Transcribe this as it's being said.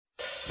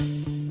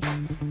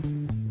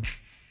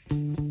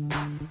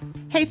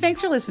Hey,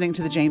 thanks for listening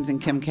to the James and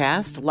Kim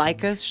Cast.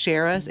 Like us,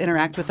 share us,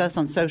 interact with us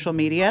on social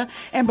media.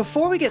 And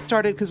before we get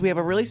started, because we have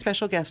a really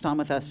special guest on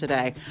with us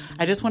today,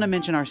 I just want to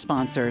mention our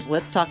sponsors.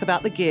 Let's talk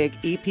about the gig,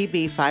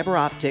 EPB Fiber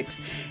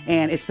Optics.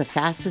 And it's the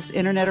fastest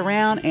internet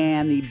around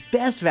and the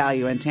best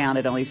value in town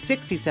at only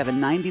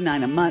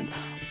 $67.99 a month.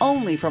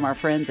 Only from our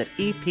friends at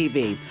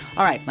EPB.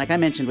 All right, like I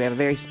mentioned, we have a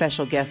very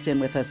special guest in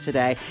with us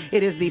today.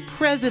 It is the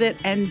president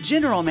and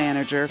general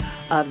manager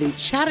of the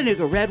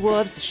Chattanooga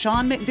Redwolves,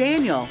 Sean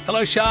McDaniel.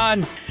 Hello,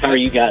 Sean. How are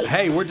you guys?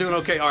 Hey, we're doing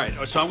okay. All right,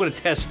 so I'm going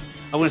to test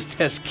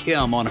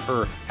Kim on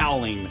her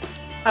howling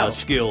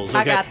skills. Okay?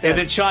 I got this. And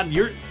then, Sean,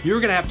 you're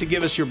going to have to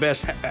give us your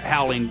best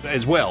howling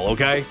as well,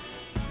 okay?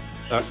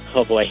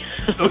 Oh, boy.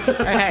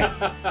 Hey.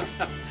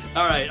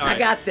 All right. I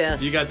got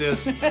this. You got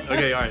this?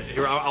 Okay, all right.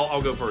 Here,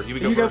 I'll go first.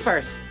 You go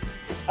first.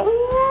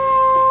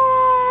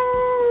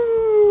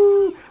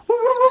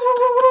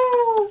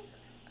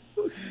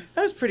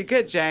 That was pretty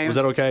good, James. Was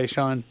that okay,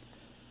 Sean?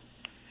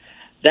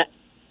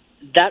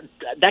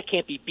 That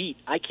can't be beat.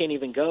 I can't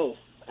even go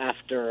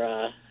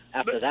after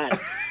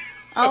that.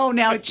 Oh,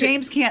 now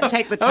James can't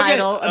take the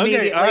title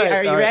immediately. All right,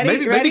 Are you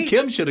ready? Maybe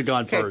Kim should have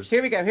gone first.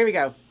 Here we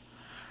go.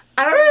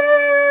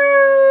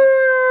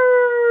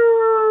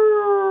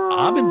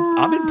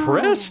 I'm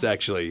impressed,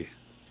 actually.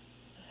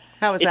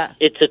 How was that?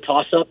 It's a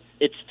toss-up.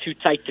 It's too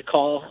tight to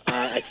call.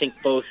 I think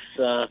both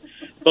are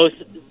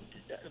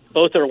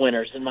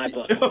winners in my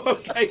book.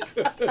 Okay.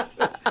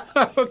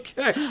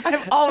 Okay.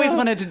 I've always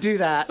wanted to do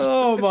that.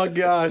 Oh, my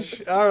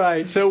gosh. All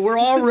right. So we're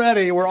all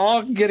ready. We're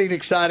all getting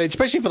excited,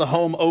 especially for the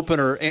home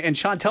opener. And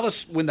Sean, tell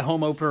us when the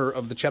home opener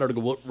of the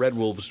Chattanooga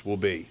Redwolves will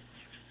be.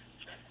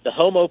 The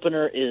home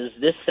opener is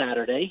this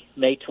Saturday,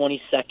 May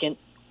 22nd,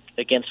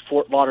 against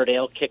Fort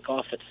Lauderdale.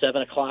 Kickoff at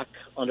 7 o'clock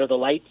under the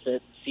lights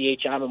at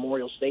CHI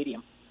Memorial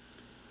Stadium.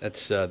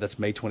 That's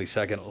May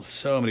 22nd.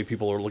 So many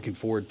people are looking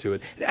forward to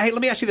it. Hey,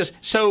 let me ask you this.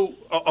 So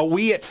are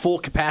we at full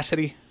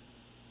capacity?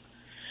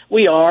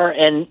 We are,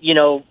 and,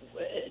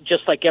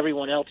 just like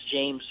everyone else,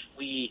 James,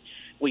 we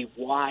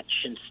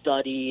watch and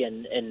study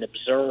and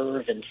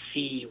observe and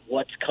see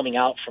what's coming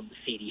out from the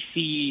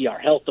CDC, our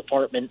health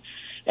department,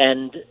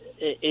 and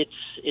it's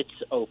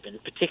open,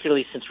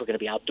 particularly since we're going to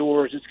be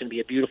outdoors. It's going to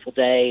be a beautiful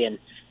day, and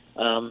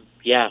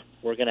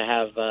we're going to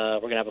have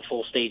a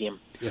full stadium.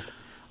 Yeah.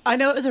 I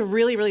know it was a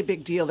really, really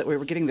big deal that we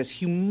were getting this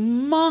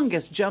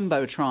humongous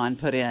jumbotron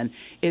put in.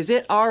 Is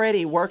it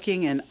already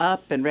working and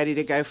up and ready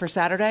to go for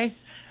Saturday?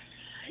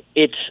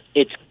 It's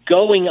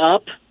going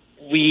up.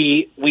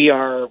 We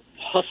are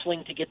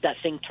hustling to get that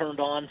thing turned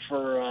on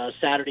for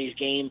Saturday's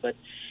game, but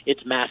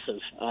it's massive.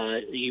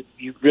 You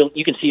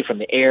can see it from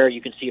the air. You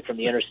can see it from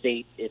the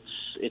interstate.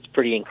 It's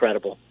pretty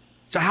incredible.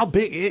 So how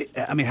big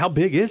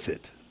is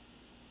it?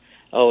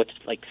 Oh, it's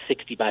like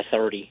 60 by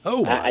 30.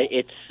 Oh, wow.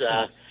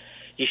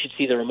 You should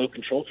see the remote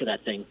control for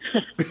that thing.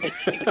 It's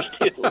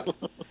huge, too.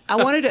 I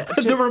wanted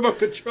to the remote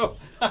control.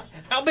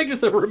 How big is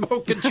the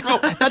remote control?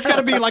 That's got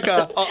to be like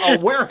a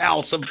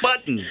warehouse of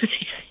buttons.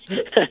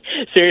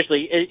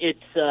 Seriously,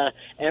 it's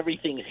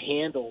everything's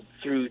handled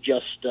through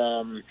just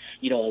a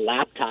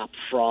laptop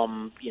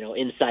from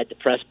inside the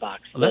press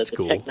box. Oh, that's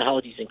cool. The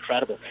technology's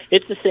incredible.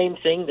 It's the same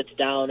thing that's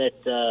down at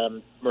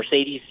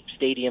Mercedes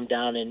Stadium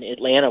down in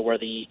Atlanta, where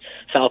the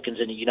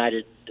Falcons and the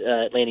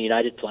Atlanta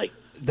United play.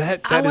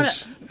 I want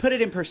to put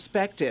it in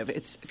perspective.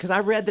 It's because I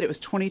read that it was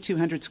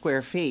 2,200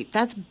 square feet.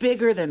 That's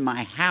bigger than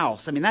my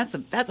house. I mean, that's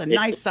a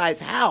nice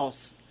size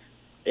house.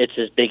 It's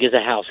as big as a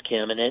house,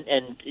 Kim,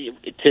 and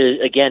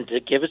to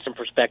give it some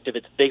perspective,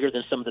 it's bigger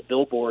than some of the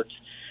billboards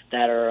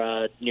that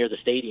are near the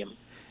stadium.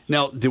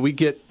 Now, do we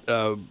get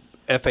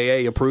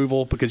FAA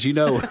approval? Because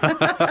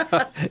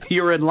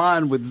you're in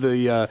line with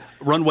the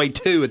runway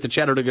 2 at the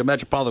Chattanooga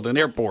Metropolitan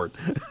Airport.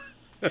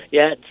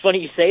 Yeah, it's funny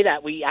you say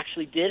that. We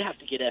actually did have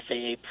to get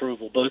FAA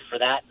approval, both for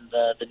that and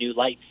the new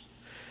lights.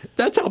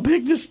 That's how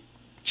big this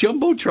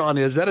jumbotron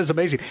is. That is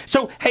amazing.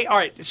 So, hey, all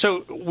right.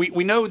 So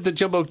we know the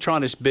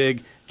jumbotron is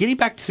big. Getting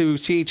back to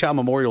CHI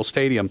Memorial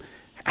Stadium,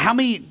 how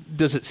many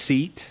does it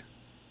seat?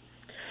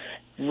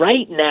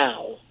 Right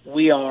now,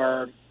 we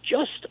are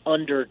just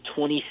under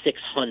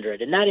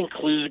 2,600, and that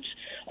includes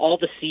all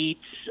the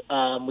seats.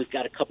 We've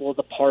got a couple of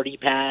the party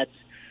pads.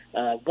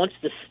 Once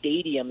the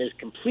stadium is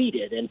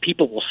completed, and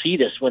people will see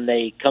this when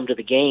they come to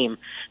the game,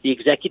 the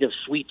executive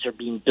suites are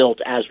being built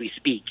as we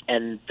speak,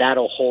 and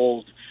that'll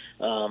hold,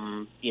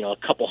 a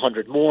couple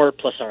hundred more,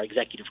 plus our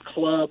executive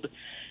club.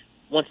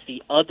 Once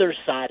the other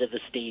side of the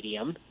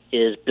stadium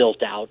is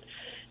built out,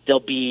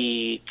 there'll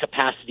be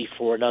capacity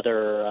for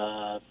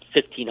another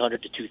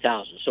 1,500 to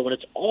 2,000. So when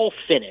it's all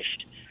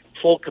finished,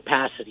 full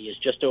capacity is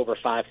just over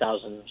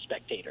 5,000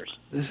 spectators.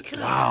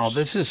 Wow,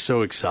 this is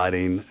so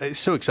exciting. It's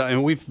so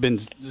exciting. We've been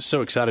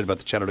so excited about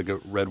the Chattanooga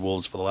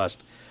Redwolves for the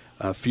last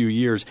few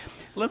years.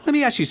 Let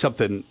me ask you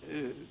something,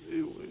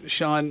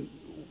 Sean.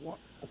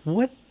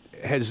 What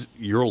has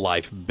your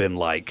life been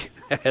like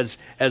as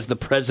the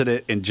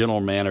president and general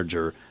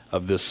manager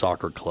of this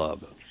soccer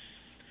club?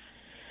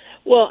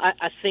 Well,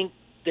 I think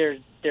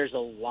there's a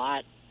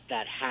lot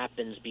that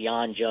happens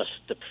beyond just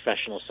the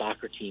professional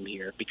soccer team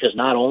here, because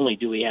not only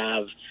do we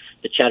have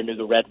the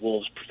Chattanooga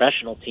Redwolves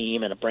professional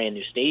team and a brand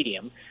new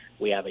stadium,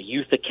 we have a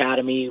youth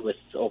academy with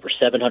over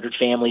 700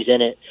 families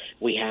in it.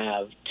 We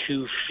have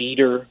 2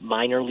 feeder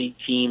minor league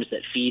teams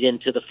that feed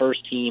into the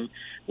first team.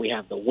 We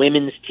have the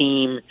women's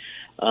team.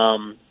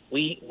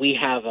 We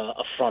have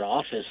a front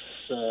office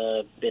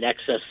in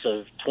excess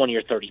of 20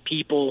 or 30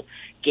 people.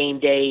 Game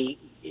day,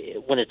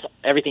 when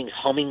everything's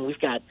humming, we've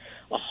got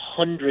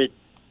 100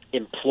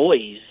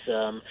 employees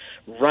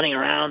running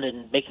around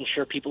and making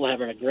sure people are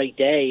having a great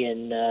day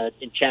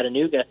in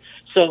Chattanooga.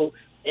 So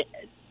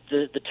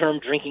the term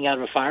 "drinking out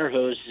of a fire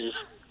hose" is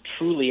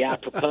truly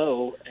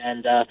apropos,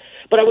 and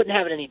but I wouldn't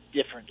have it any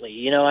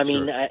differently.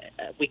 Sure.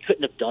 We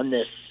couldn't have done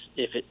this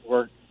if it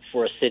weren't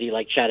for a city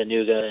like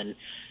Chattanooga,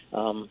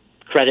 and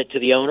credit to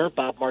the owner,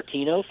 Bob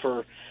Martino,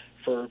 for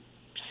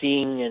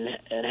seeing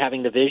and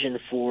having the vision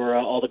for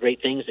all the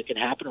great things that can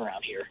happen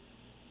around here.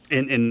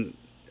 And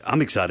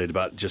I'm excited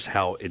about just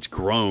how it's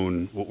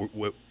grown,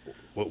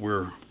 what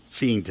we're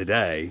seeing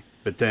today.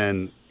 But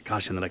then,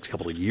 gosh, in the next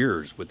couple of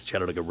years, with the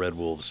Chattanooga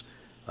Redwolves,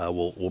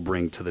 will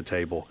bring to the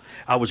table.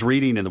 I was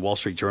reading in the Wall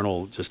Street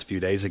Journal just a few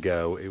days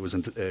ago. It was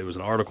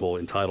an article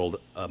entitled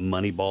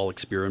 "Moneyball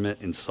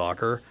Experiment in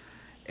Soccer,"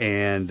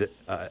 and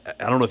I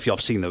don't know if y'all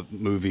have seen the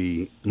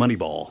movie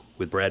Moneyball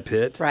with Brad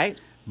Pitt, Right.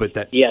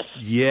 But Yes.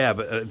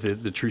 but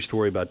the true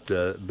story about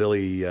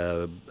Billy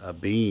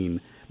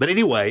Bean. But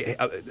anyway,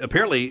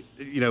 apparently,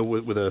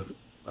 with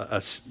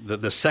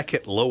the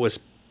second lowest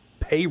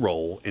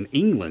payroll in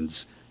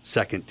England's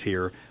second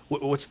tier,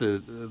 what's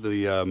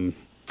the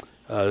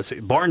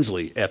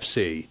Barnsley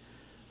FC.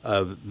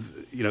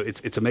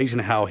 It's amazing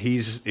how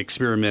he's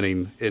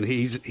experimenting and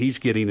he's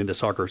getting into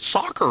soccer.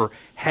 Soccer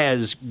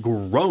has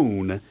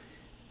grown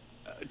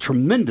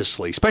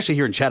tremendously, especially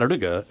here in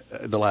Chattanooga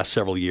the last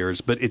several years.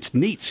 But it's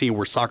neat seeing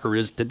where soccer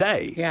is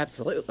today. Yeah,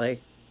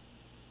 absolutely.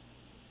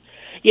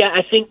 Yeah,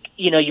 I think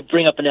you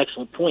bring up an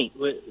excellent point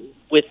with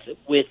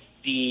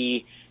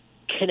the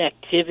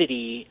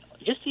connectivity,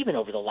 just even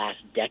over the last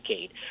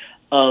decade,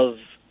 of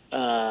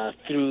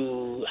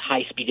through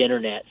high-speed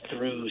internet,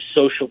 through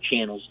social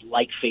channels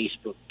like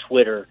Facebook,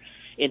 Twitter,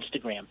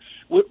 Instagram.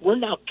 We're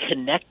now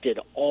connected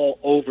all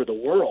over the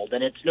world,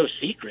 and it's no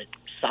secret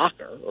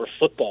soccer or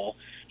football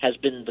has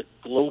been the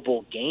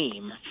global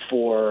game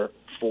for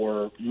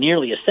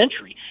nearly a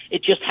century.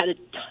 It just had a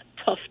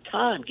tough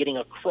time getting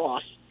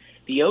across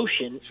the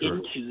ocean Sure.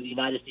 into the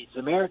United States of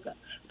America.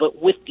 But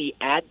with the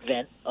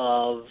advent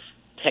of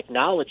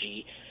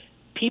technology,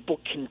 people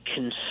can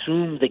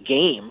consume the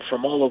game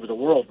from all over the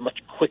world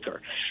much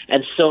quicker.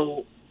 And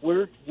so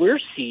we're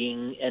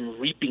seeing and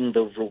reaping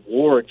the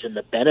rewards and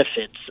the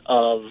benefits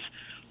of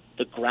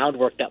the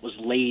groundwork that was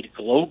laid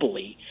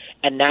globally.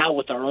 And now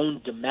with our own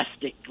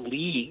domestic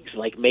leagues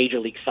like Major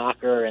League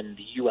Soccer and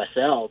the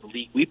USL, the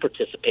league we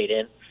participate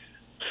in,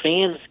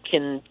 fans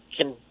can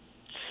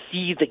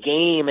see the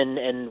game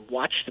and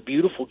watch the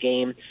beautiful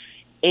game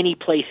any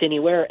place,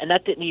 anywhere, and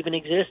that didn't even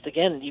exist,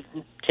 again,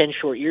 even 10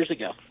 short years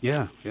ago.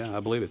 Yeah, I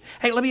believe it.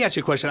 Hey, let me ask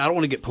you a question. I don't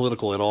want to get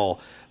political at all,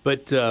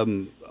 but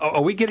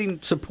are we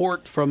getting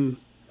support from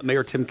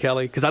Mayor Tim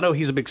Kelly? Because I know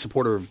he's a big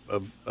supporter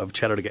of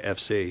Chattanooga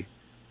FC.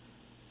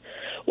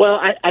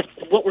 Well,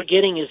 what we're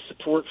getting is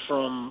support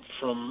from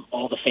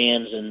all the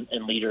fans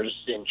and leaders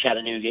in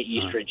Chattanooga,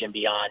 Eastridge, and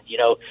beyond.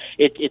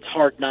 It's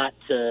hard not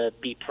to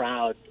be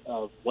proud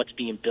of what's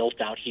being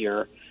built out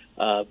here.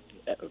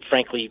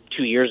 Frankly,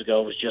 2 years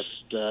ago, it was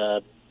just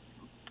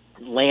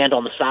land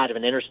on the side of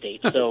an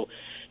interstate. So,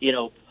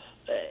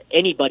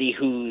 anybody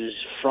who's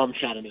from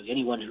Chattanooga,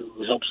 anyone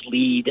who helps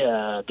lead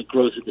the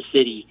growth of the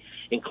city,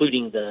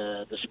 including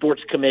the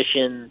Sports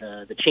Commission,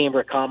 the Chamber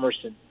of Commerce,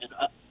 and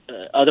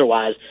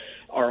otherwise,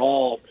 are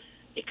all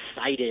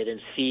excited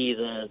and see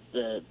that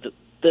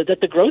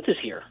the growth is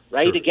here,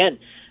 right? Sure. Again,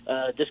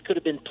 this could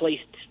have been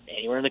placed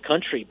anywhere in the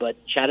country, but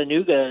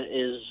Chattanooga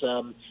is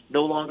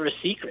no longer a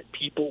secret.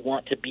 People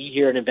want to be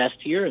here and invest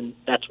here, and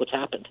that's what's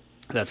happened.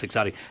 That's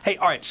exciting. Hey,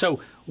 all right,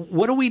 so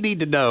what do we need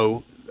to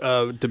know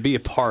to be a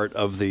part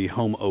of the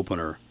home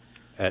opener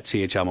at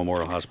CHI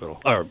Memorial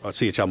Hospital, or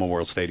CHI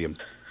Memorial Stadium?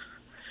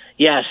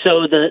 Yeah,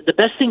 so the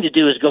best thing to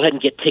do is go ahead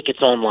and get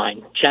tickets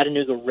online,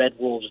 Chattanooga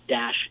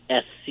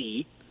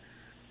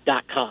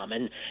Redwolves-SC.com,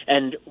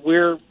 and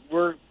we're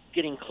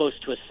getting close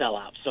to a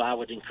sellout, so I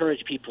would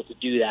encourage people to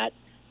do that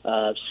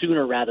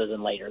sooner rather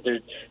than later.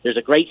 There's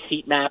a great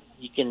seat map.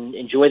 You can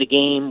enjoy the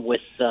game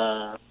with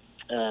your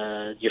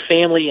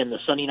family in the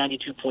Sunny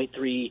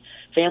 92.3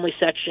 family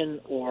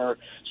section, or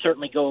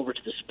certainly go over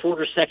to the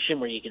supporter section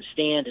where you can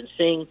stand and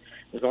sing.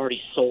 We've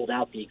already sold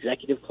out the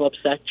executive club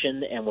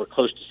section, and we're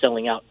close to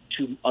selling out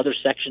 2 other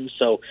sections.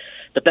 So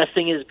the best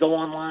thing is go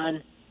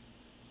online,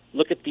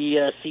 look at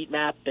the seat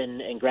map,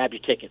 and grab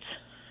your tickets.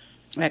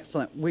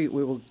 Excellent. We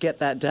will get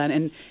that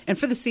done. And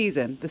for the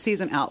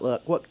season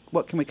outlook,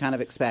 what can we kind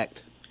of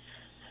expect?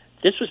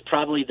 this was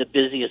probably the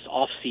busiest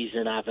off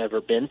season I've ever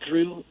been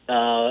through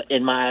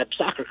in my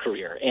soccer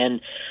career.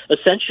 And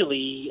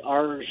essentially,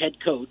 our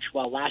head coach,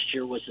 while last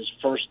year was his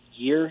first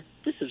year,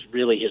 this is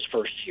really his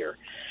first year.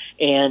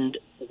 And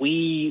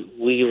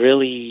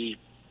we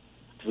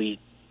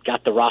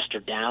got the roster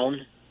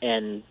down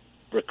and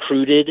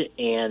recruited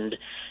and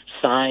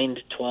signed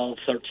 12,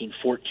 13,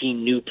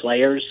 14 new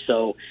players.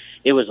 So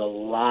it was a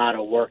lot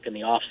of work in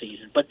the off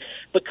season. But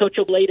Coach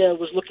Obleda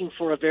was looking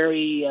for a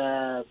very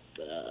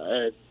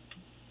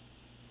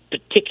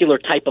particular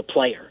type of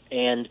player,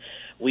 and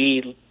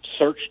we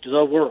searched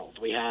the world.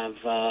 We have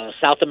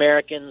South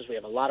Americans, we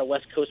have a lot of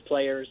West Coast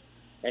players,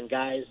 and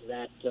guys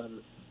that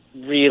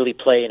really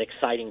play an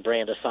exciting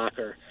brand of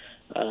soccer.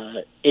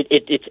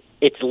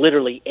 It's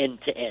literally end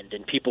to end,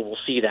 and people will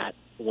see that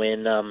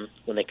when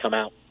they come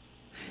out.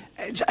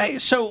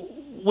 So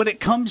when it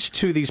comes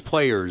to these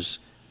players,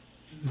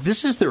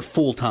 this is their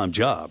full-time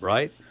job,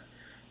 right?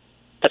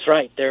 That's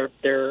right.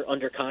 They're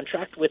under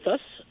contract with us.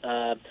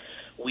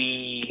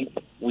 We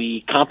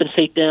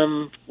compensate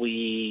them.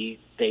 They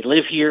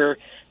live here.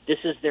 This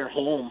is their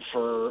home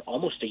for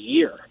almost a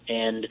year,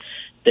 and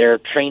they're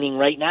training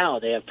right now.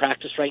 They have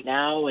practice right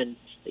now, and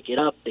they get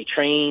up, they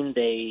train,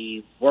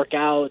 they work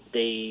out,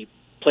 they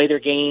play their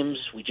games.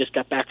 We just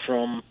got back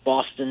from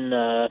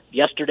Boston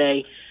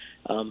yesterday,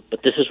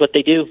 but this is what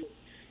they do.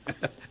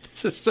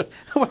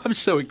 I'm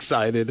so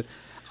excited.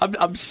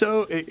 I'm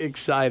so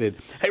excited.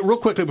 Hey, real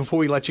quickly before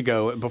we let you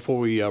go, before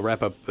we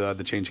wrap up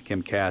the James and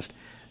Kim cast,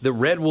 the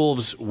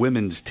Redwolves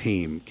women's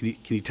team. Can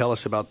you tell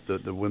us about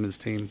the women's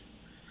team?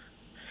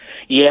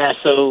 Yeah,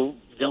 so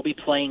they'll be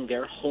playing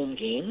their home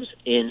games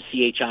in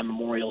CHI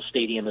Memorial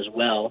Stadium as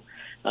well.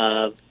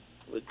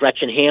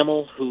 Gretchen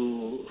Hamill,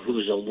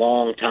 who's a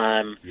long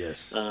time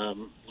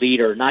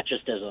leader, not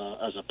just as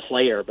a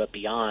player but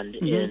beyond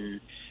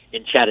in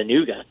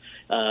Chattanooga,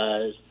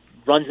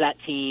 runs that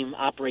team,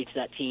 operates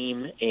that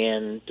team,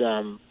 and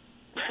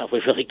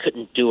we really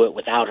couldn't do it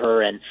without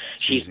her. And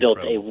she's built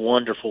a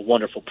wonderful,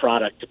 wonderful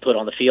product to put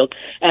on the field.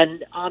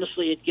 And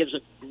honestly, it gives a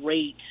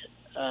great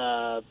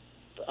a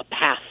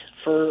path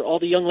for all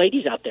the young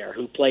ladies out there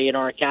who play in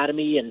our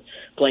academy and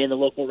play in the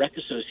local rec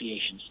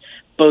associations.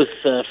 Both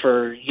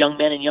for young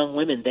men and young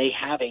women, they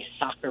have a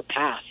soccer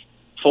path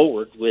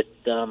forward with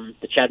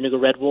the Chattanooga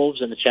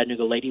Redwolves and the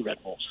Chattanooga Lady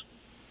Redwolves.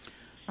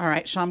 All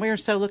right, Sean, we are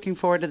so looking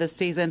forward to this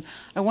season.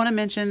 I want to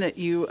mention that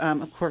you,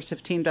 of course,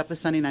 have teamed up with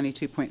Sunny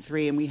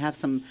 92.3, and we have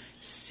some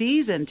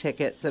season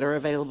tickets that are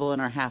available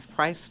in our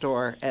half-price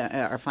store,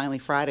 our Finally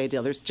Friday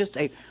deal. There's just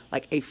a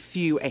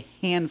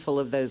handful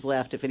of those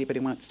left if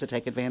anybody wants to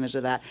take advantage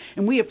of that.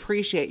 And we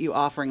appreciate you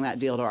offering that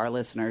deal to our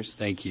listeners.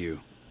 Thank you.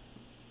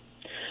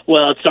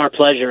 Well, it's our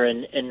pleasure,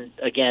 and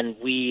again,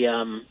 we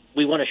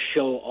want to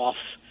show off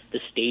the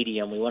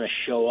stadium. We want to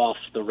show off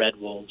the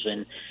Redwolves,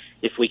 and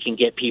if we can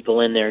get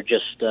people in there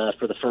just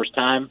for the first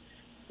time,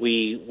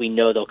 we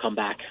know they'll come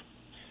back.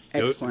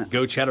 Excellent.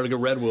 Go Chattanooga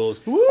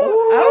Redwolves.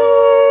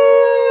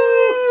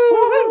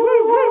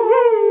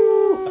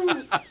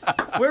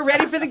 We're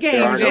ready for the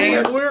game,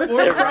 James.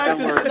 We're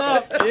practicing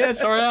up.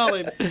 Yes, we're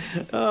howling.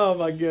 Oh,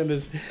 my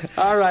goodness.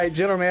 All right,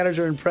 General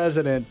Manager and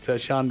President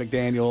Sean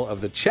McDaniel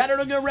of the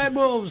Chattanooga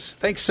Redwolves.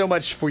 Thanks so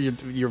much for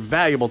your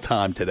valuable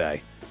time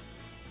today.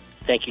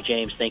 Thank you,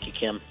 James. Thank you,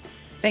 Kim.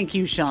 Thank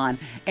you, Sean.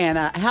 And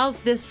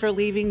how's this for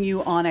leaving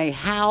you on a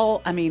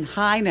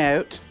high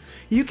note?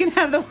 You can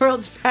have the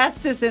world's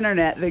fastest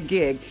internet, The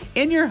Gig,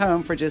 in your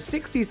home for just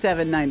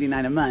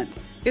 $67.99 a month.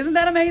 Isn't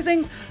that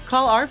amazing?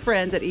 Call our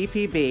friends at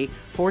EPB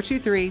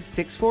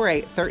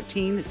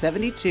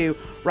 423-648-1372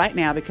 right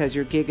now because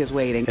your gig is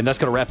waiting. And that's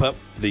going to wrap up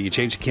the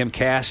James and Kim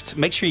cast.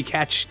 Make sure you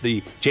catch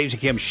the James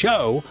and Kim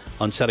show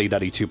on Sunny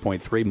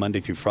 92.3 Monday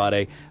through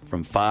Friday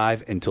from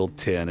 5 until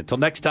 10. Until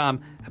next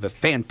time, have a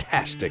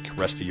fantastic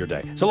rest of your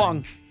day. So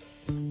long.